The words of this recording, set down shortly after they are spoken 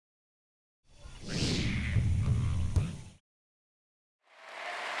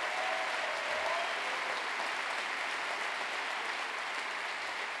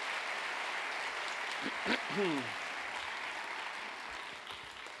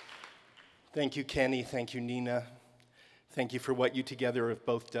Thank you, Kenny. Thank you, Nina. Thank you for what you together have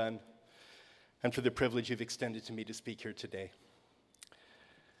both done and for the privilege you've extended to me to speak here today.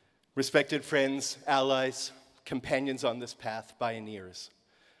 Respected friends, allies, companions on this path, pioneers,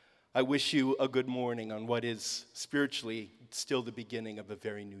 I wish you a good morning on what is spiritually still the beginning of a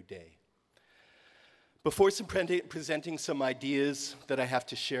very new day. Before presenting some ideas that I have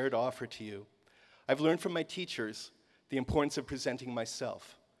to share to offer to you, I've learned from my teachers the importance of presenting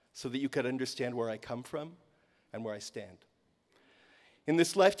myself so that you could understand where I come from and where I stand. In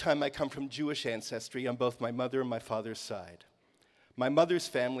this lifetime, I come from Jewish ancestry on both my mother and my father's side. My mother's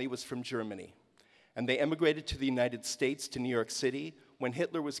family was from Germany, and they emigrated to the United States, to New York City, when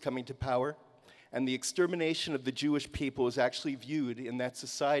Hitler was coming to power, and the extermination of the Jewish people was actually viewed in that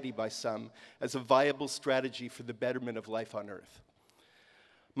society by some as a viable strategy for the betterment of life on Earth.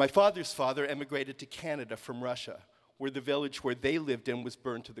 My father's father emigrated to Canada from Russia, where the village where they lived in was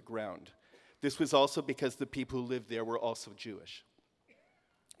burned to the ground. This was also because the people who lived there were also Jewish.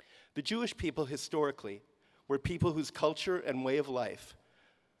 The Jewish people historically were people whose culture and way of life,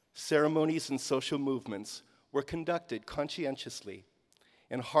 ceremonies and social movements were conducted conscientiously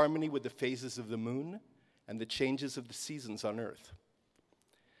in harmony with the phases of the moon and the changes of the seasons on Earth.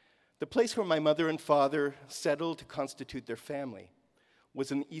 The place where my mother and father settled to constitute their family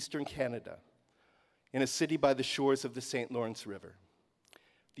was in eastern Canada, in a city by the shores of the St. Lawrence River.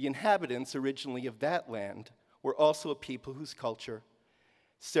 The inhabitants originally of that land were also a people whose culture,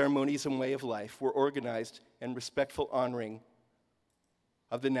 ceremonies, and way of life were organized in respectful honoring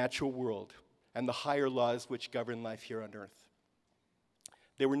of the natural world and the higher laws which govern life here on Earth.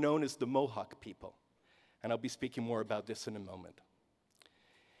 They were known as the Mohawk people, and I'll be speaking more about this in a moment.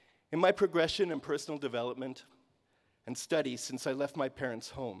 In my progression and personal development and study since I left my parents'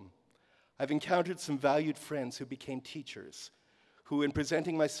 home, I've encountered some valued friends who became teachers, who in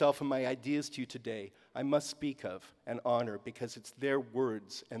presenting myself and my ideas to you today, I must speak of and honor because it's their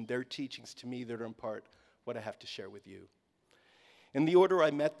words and their teachings to me that are in part what I have to share with you. In the order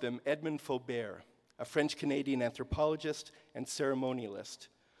I met them, Edmond Faubert, a French-Canadian anthropologist and ceremonialist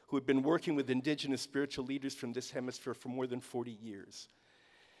who had been working with indigenous spiritual leaders from this hemisphere for more than 40 years.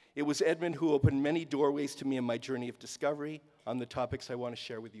 It was Edmond who opened many doorways to me in my journey of discovery on the topics I want to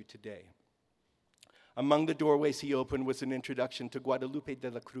share with you today. Among the doorways he opened was an introduction to Guadalupe de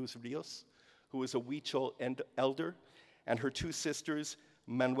la Cruz Rios, who was a Huichol elder, and her two sisters,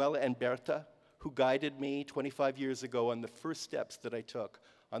 Manuela and Berta, who guided me 25 years ago on the first steps that I took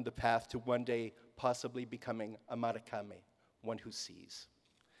on the path to one day possibly becoming a Maracame, one who sees.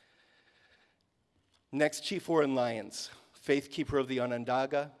 Next, Chief Oren Lyons, faith keeper of the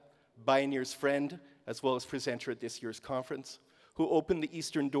Onondaga, pioneer's friend, as well as presenter at this year's conference, who opened the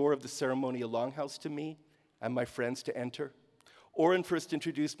eastern door of the ceremonial longhouse to me and my friends to enter. Oren first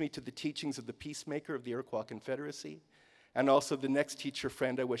introduced me to the teachings of the peacemaker of the Iroquois Confederacy, and also the next teacher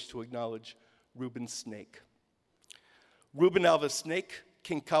friend I wish to acknowledge, Reuben Snake. Reuben Alva Snake,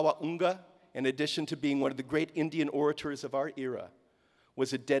 King Kawaunga, in addition to being one of the great Indian orators of our era,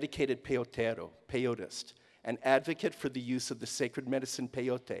 was a dedicated peyoteist, an advocate for the use of the sacred medicine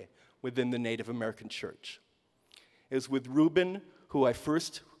peyote within the Native American Church. It was with Reuben who I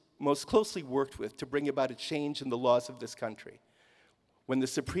first most closely worked with to bring about a change in the laws of this country, when the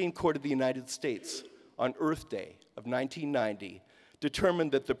Supreme Court of the United States, on Earth Day of 1990,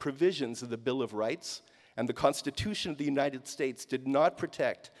 determined that the provisions of the Bill of Rights and the Constitution of the United States did not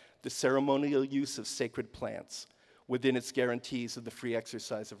protect the ceremonial use of sacred plants within its guarantees of the free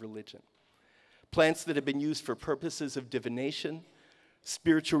exercise of religion. Plants that have been used for purposes of divination,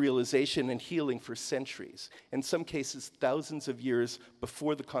 spiritual realization, and healing for centuries, in some cases thousands of years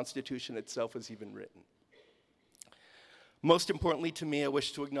before the Constitution itself was even written. Most importantly to me, I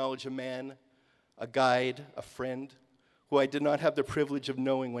wish to acknowledge a man, a guide, a friend, who I did not have the privilege of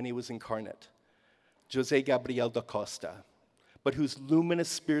knowing when he was incarnate, Jose Gabriel da Costa, but whose luminous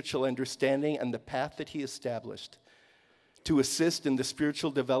spiritual understanding and the path that he established to assist in the spiritual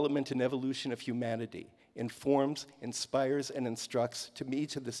development and evolution of humanity informs, inspires, and instructs to me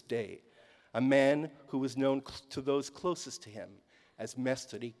to this day, a man who was known to those closest to him as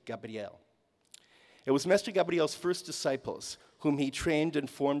Mestre Gabriel. It was Mestre Gabriel's first disciples, whom he trained and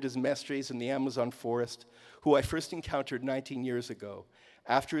formed as mestres in the Amazon forest, who I first encountered 19 years ago,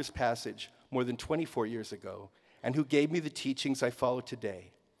 after his passage more than 24 years ago, and who gave me the teachings I follow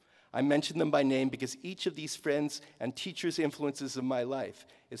today. I mention them by name because each of these friends and teachers' influences of my life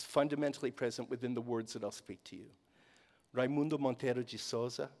is fundamentally present within the words that I'll speak to you. Raimundo Monteiro de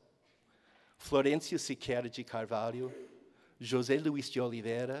Souza, Florencio Siqueira de Carvalho, José Luis de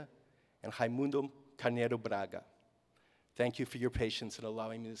Oliveira, and Raimundo Carneiro Braga. Thank you for your patience in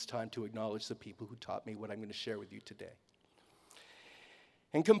allowing me this time to acknowledge the people who taught me what I'm going to share with you today.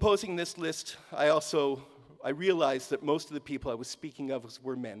 In composing this list, I realized that most of the people I was speaking of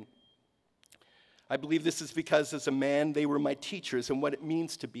were men. I believe this is because as a man, they were my teachers in what it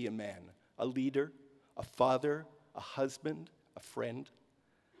means to be a man, a leader, a father, a husband, a friend.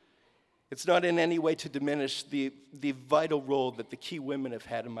 It's not in any way to diminish the vital role that the key women have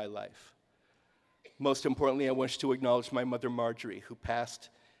had in my life. Most importantly, I wish to acknowledge my mother, Marjorie, who passed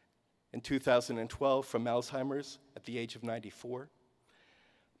in 2012 from Alzheimer's at the age of 94.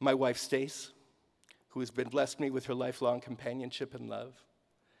 My wife, Stace, who has been blessed me with her lifelong companionship and love.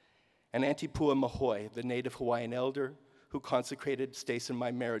 And Auntie Pua Mahoy, the native Hawaiian elder who consecrated Stace and my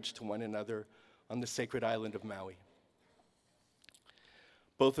marriage to one another on the sacred island of Maui.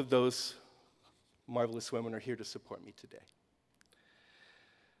 Both of those marvelous women are here to support me today.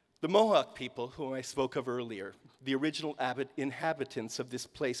 The Mohawk people, whom I spoke of earlier, the original inhabitants of this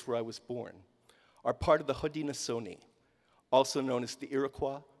place where I was born, are part of the Haudenosaunee, also known as the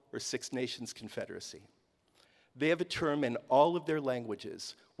Iroquois or Six Nations Confederacy. They have a term in all of their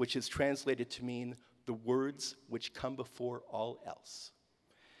languages which is translated to mean the words which come before all else.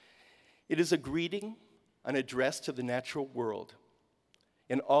 It is a greeting, an address to the natural world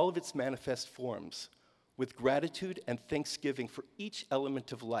in all of its manifest forms, with gratitude and thanksgiving for each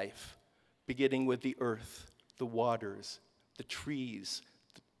element of life, beginning with the earth, the waters, the trees,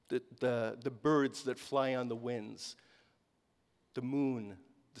 the birds that fly on the winds, the moon,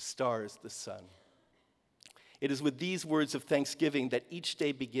 the stars, the sun. It is with these words of thanksgiving that each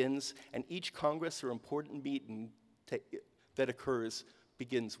day begins and each congress or important meeting that occurs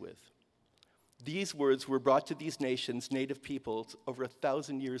begins with. These words were brought to these nations, native peoples, over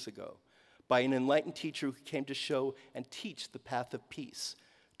 1,000 years ago by an enlightened teacher who came to show and teach the path of peace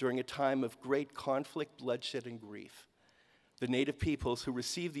during a time of great conflict, bloodshed, and grief. The native peoples who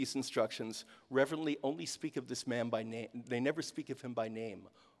receive these instructions reverently only speak of this man by name. They never speak of him by name,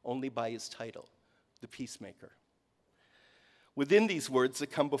 only by his title, the peacemaker. Within these words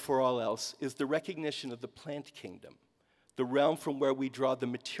that come before all else is the recognition of the plant kingdom, the realm from where we draw the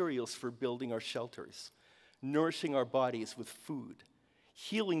materials for building our shelters, nourishing our bodies with food,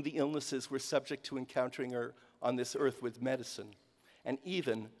 healing the illnesses we're subject to encountering on this earth with medicine, and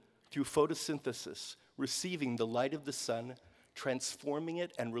even, through photosynthesis, receiving the light of the sun, transforming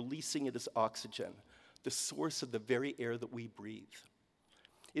it and releasing it as oxygen, the source of the very air that we breathe.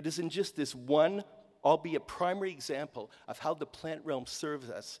 It is in just this one, albeit primary example of how the plant realm serves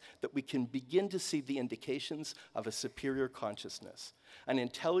us that we can begin to see the indications of a superior consciousness, an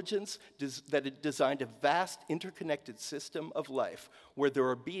intelligence that has designed a vast interconnected system of life where there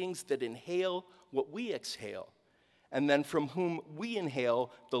are beings that inhale what we exhale, and then from whom we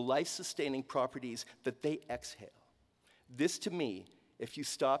inhale the life-sustaining properties that they exhale. This, to me, if you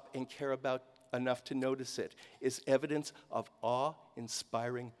stop and care about enough to notice it, is evidence of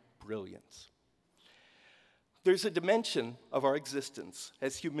awe-inspiring brilliance. There's a dimension of our existence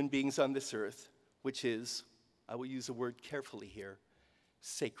as human beings on this earth, which is, I will use a word carefully here,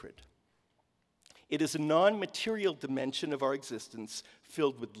 sacred. It is a non-material dimension of our existence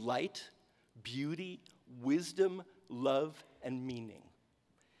filled with light, beauty, wisdom, love, and meaning.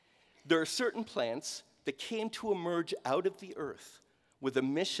 There are certain plants that came to emerge out of the earth with a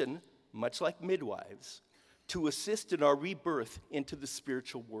mission, much like midwives, to assist in our rebirth into the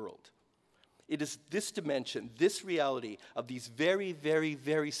spiritual world. It is this dimension, this reality of these very, very,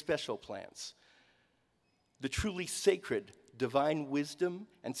 very special plants, the truly sacred divine wisdom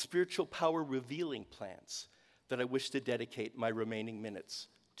and spiritual power revealing plants, that I wish to dedicate my remaining minutes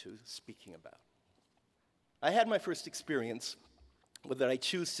to speaking about. I had my first experience that I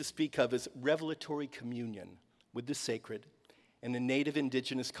choose to speak of as revelatory communion with the sacred in a native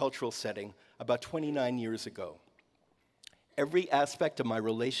indigenous cultural setting about 29 years ago. Every aspect of my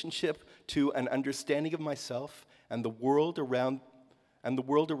relationship to an understanding of myself and the world around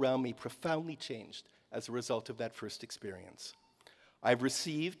me profoundly changed as a result of that first experience. I've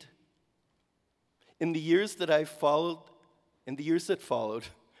received, in the years that followed,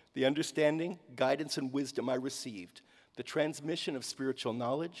 the understanding, guidance, and wisdom I received, the transmission of spiritual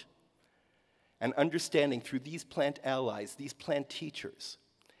knowledge, and understanding through these plant allies, these plant teachers,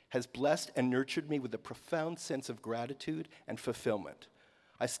 has blessed and nurtured me with a profound sense of gratitude and fulfillment.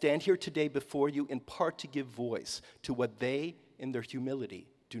 I stand here today before you in part to give voice to what they, in their humility,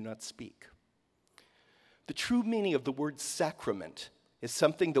 do not speak. The true meaning of the word sacrament is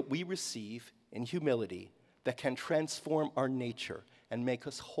something that we receive in humility that can transform our nature and make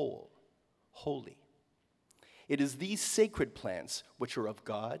us whole, holy. It is these sacred plants which are of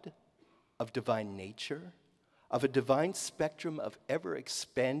God, of divine nature, of a divine spectrum of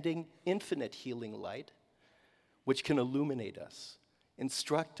ever-expanding, infinite healing light, which can illuminate us,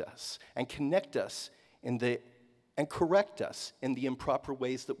 instruct us, and connect us and correct us in the improper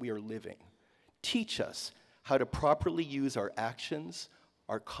ways that we are living. Teach us how to properly use our actions,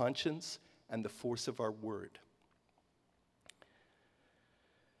 our conscience, and the force of our word.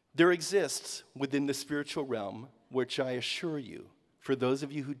 There exists within the spiritual realm, which I assure you, for those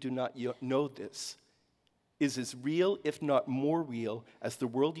of you who do not know this, is as real, if not more real, as the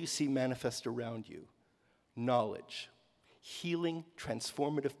world you see manifest around you. Knowledge, healing,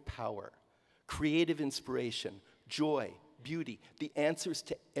 transformative power, creative inspiration, joy, beauty, the answers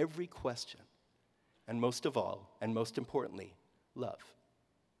to every question, and most of all, and most importantly, love.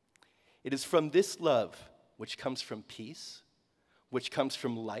 It is from this love, which comes from peace, which comes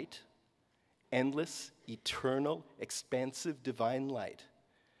from light, endless, eternal, expansive, divine light,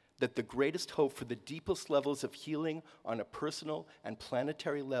 that the greatest hope for the deepest levels of healing on a personal and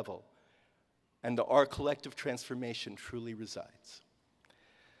planetary level and our collective transformation truly resides.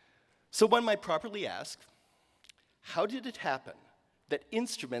 So one might properly ask, how did it happen that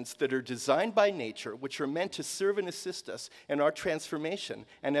instruments that are designed by nature, which are meant to serve and assist us in our transformation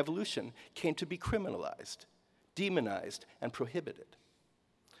and evolution, came to be criminalized, demonized, and prohibited?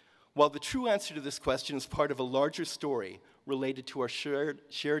 While the true answer to this question is part of a larger story related to our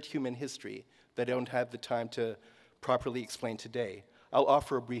shared human history that I don't have the time to properly explain today, I'll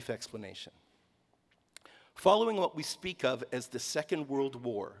offer a brief explanation. Following what we speak of as the Second World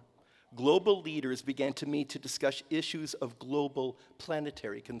War, global leaders began to meet to discuss issues of global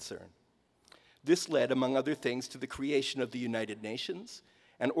planetary concern. This led, among other things, to the creation of the United Nations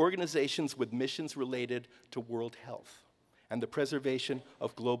and organizations with missions related to world health and the preservation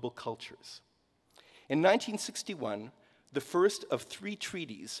of global cultures. In 1961, the first of 3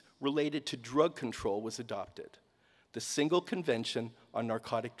 treaties related to drug control was adopted, the Single Convention on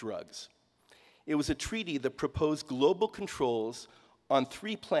Narcotic Drugs. It was a treaty that proposed global controls on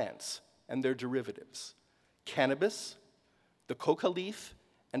 3 plants and their derivatives: cannabis, the coca leaf,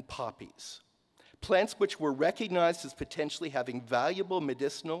 and poppies. Plants which were recognized as potentially having valuable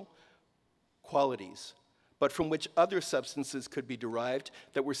medicinal qualities, but from which other substances could be derived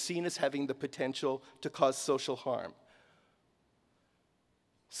that were seen as having the potential to cause social harm.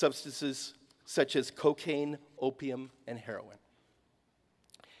 Substances such as cocaine, opium, and heroin.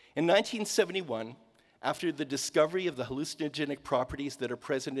 In 1971, after the discovery of the hallucinogenic properties that are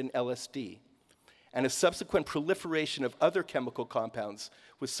present in LSD, and a subsequent proliferation of other chemical compounds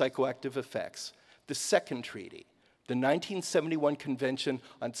with psychoactive effects, the second treaty, the 1971 Convention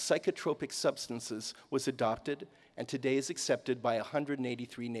on Psychotropic Substances, was adopted and today is accepted by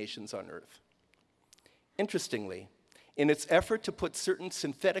 183 nations on Earth. Interestingly, in its effort to put certain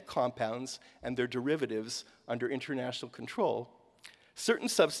synthetic compounds and their derivatives under international control, certain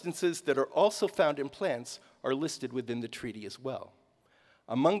substances that are also found in plants are listed within the treaty as well.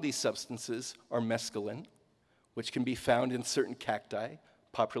 Among these substances are mescaline, which can be found in certain cacti,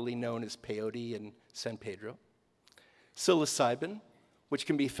 popularly known as peyote and San Pedro; psilocybin, which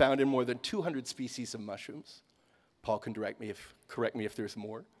can be found in more than 200 species of mushrooms. Paul can correct me if there's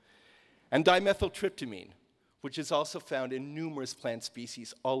more; and dimethyltryptamine, which is also found in numerous plant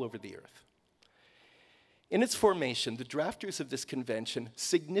species all over the earth. In its formation, the drafters of this convention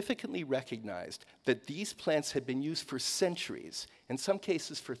significantly recognized that these plants had been used for centuries, in some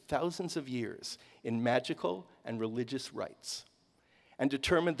cases for thousands of years, in magical and religious rites, and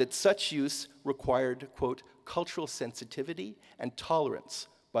determined that such use required, quote, cultural sensitivity and tolerance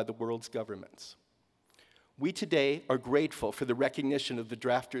by the world's governments. We today are grateful for the recognition of the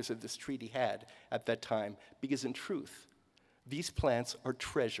drafters of this treaty had at that time, because in truth, these plants are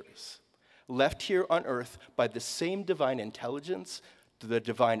treasures, left here on earth by the same divine intelligence, the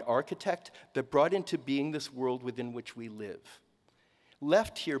divine architect that brought into being this world within which we live.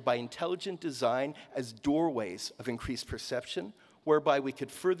 Left here by intelligent design as doorways of increased perception, whereby we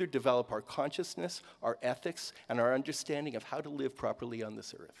could further develop our consciousness, our ethics, and our understanding of how to live properly on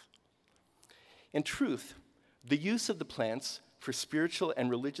this earth. In truth, the use of the plants for spiritual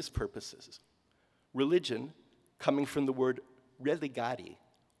and religious purposes, religion coming from the word religare,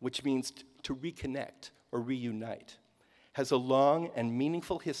 which means to reconnect or reunite, has a long and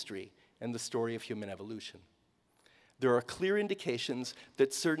meaningful history in the story of human evolution. There are clear indications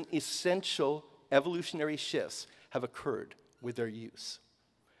that certain essential evolutionary shifts have occurred with their use.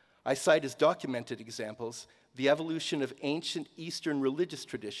 I cite as documented examples the evolution of ancient Eastern religious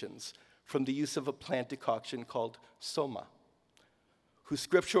traditions from the use of a plant decoction called soma, whose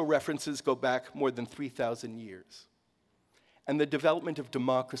scriptural references go back more than 3,000 years, and the development of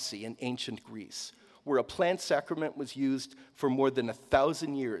democracy in ancient Greece, where a plant sacrament was used for more than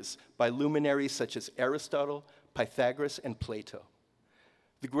 1,000 years by luminaries such as Aristotle, Pythagoras, and Plato.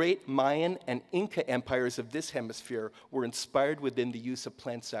 The great Mayan and Inca empires of this hemisphere were inspired within the use of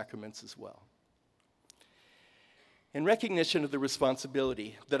plant sacraments as well. In recognition of the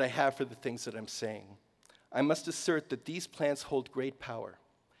responsibility that I have for the things that I'm saying, I must assert that these plants hold great power,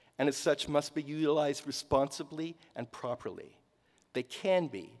 and as such must be utilized responsibly and properly. They can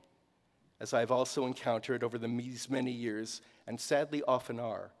be, as I've also encountered over these many years, and sadly often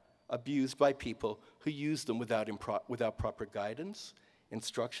are, abused by people who use them without proper guidance,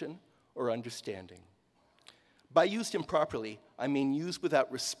 instruction, or understanding. By used improperly, I mean used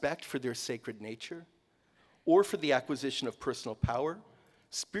without respect for their sacred nature, or for the acquisition of personal power,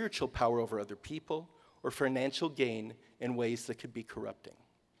 spiritual power over other people, or financial gain in ways that could be corrupting.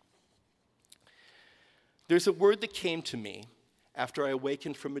 There's a word that came to me after I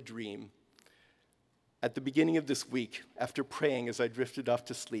awakened from a dream at the beginning of this week, after praying as I drifted off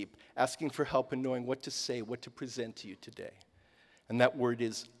to sleep, asking for help in knowing what to say, what to present to you today. And that word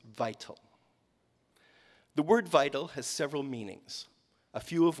is vital. The word vital has several meanings, a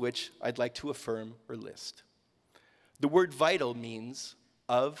few of which I'd like to affirm or list. The word vital means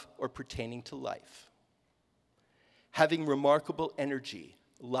of or pertaining to life, having remarkable energy,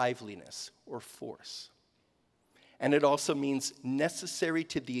 liveliness, or force. And it also means necessary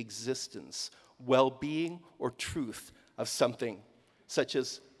to the existence, well-being, or truth of something, such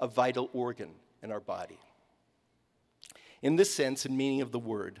as a vital organ in our body. In this sense and meaning of the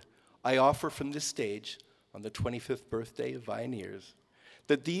word, I offer from this stage, on the 25th birthday of Vioneers,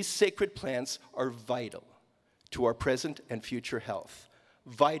 that these sacred plants are vital to our present and future health,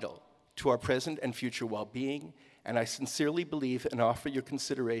 vital to our present and future well-being, and I sincerely believe and offer your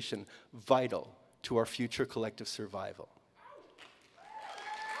consideration, vital to our future collective survival.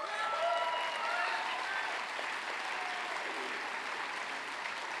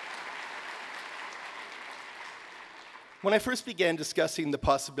 When I first began discussing the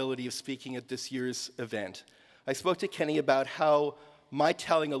possibility of speaking at this year's event, I spoke to Kenny about how my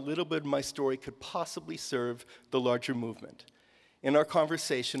telling a little bit of my story could possibly serve the larger movement. In our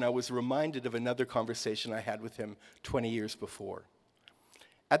conversation, I was reminded of another conversation I had with him 20 years before.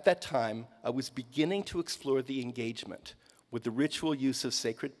 At that time, I was beginning to explore the engagement with the ritual use of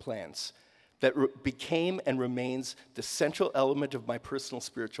sacred plants that became and remains the central element of my personal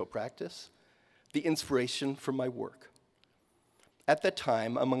spiritual practice, the inspiration for my work. At that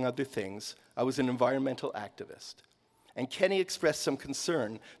time, among other things, I was an environmental activist, and Kenny expressed some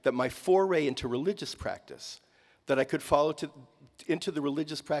concern that my foray into religious practice, that I could follow into the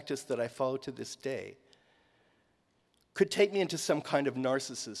religious practice that I follow to this day, could take me into some kind of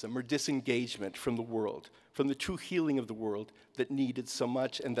narcissism or disengagement from the world, from the true healing of the world that needed so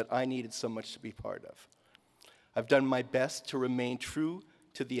much and that I needed so much to be part of. I've done my best to remain true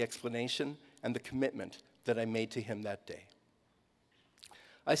to the explanation and the commitment that I made to him that day.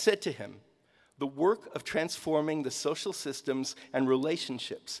 I said to him, the work of transforming the social systems and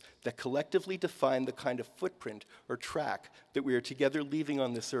relationships that collectively define the kind of footprint or track that we are together leaving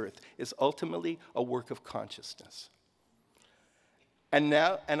on this earth is ultimately a work of consciousness. And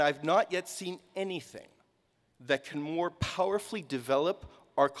I've not yet seen anything that can more powerfully develop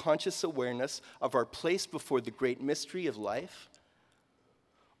our conscious awareness of our place before the great mystery of life,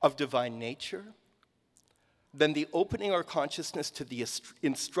 of divine nature, than the opening our consciousness to the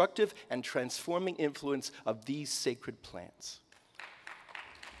instructive and transforming influence of these sacred plants.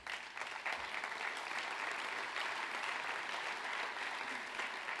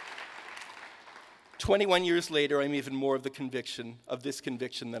 "21 years later, I'm even more of this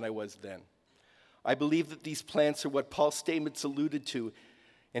conviction than I was then. I believe that these plants are what Paul Stamets alluded to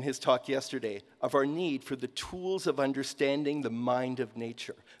in his talk yesterday, of our need for the tools of understanding the mind of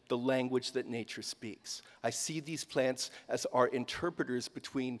nature, the language that nature speaks. I see these plants as our interpreters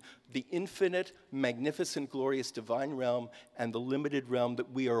between the infinite, magnificent, glorious divine realm and the limited realm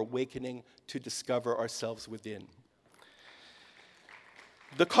that we are awakening to discover ourselves within.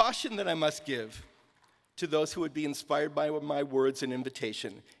 The caution that I must give to those who would be inspired by my words and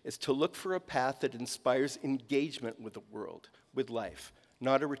invitation is to look for a path that inspires engagement with the world, with life,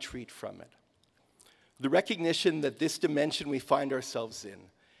 not a retreat from it. The recognition that this dimension we find ourselves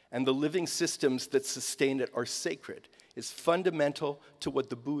in and the living systems that sustain it are sacred is fundamental to what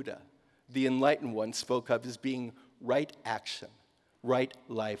the Buddha, the enlightened one, spoke of as being right action, right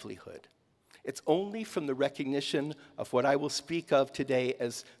livelihood. It's only from the recognition of what I will speak of today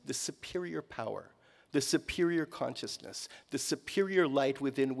as the superior power, the superior consciousness, the superior light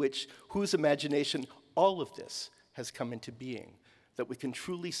within whose imagination all of this has come into being, that we can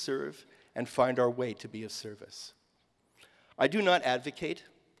truly serve and find our way to be of service. I do not advocate,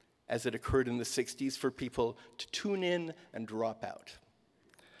 as it occurred in the 60s, for people to tune in and drop out,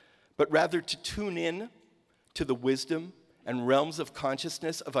 but rather to tune in to the wisdom and realms of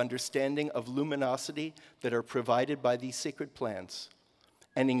consciousness, of understanding, of luminosity that are provided by these sacred plants,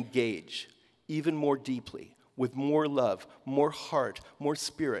 and engage even more deeply, with more love, more heart, more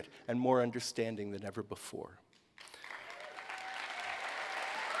spirit, and more understanding than ever before.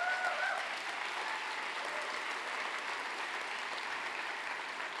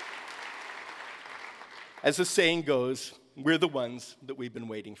 As the saying goes, we're the ones that we've been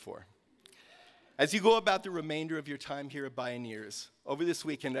waiting for. As you go about the remainder of your time here at Bioneers, over this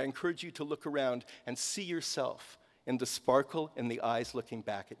weekend, I encourage you to look around and see yourself in the sparkle in the eyes looking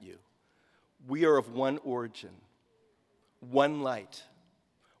back at you. We are of one origin, one light,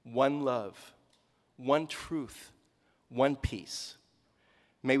 one love, one truth, one peace.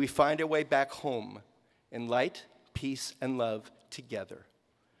 May we find our way back home in light, peace, and love together.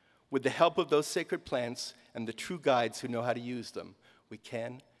 With the help of those sacred plants and the true guides who know how to use them, we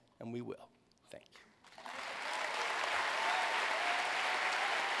can and we will. Thank you.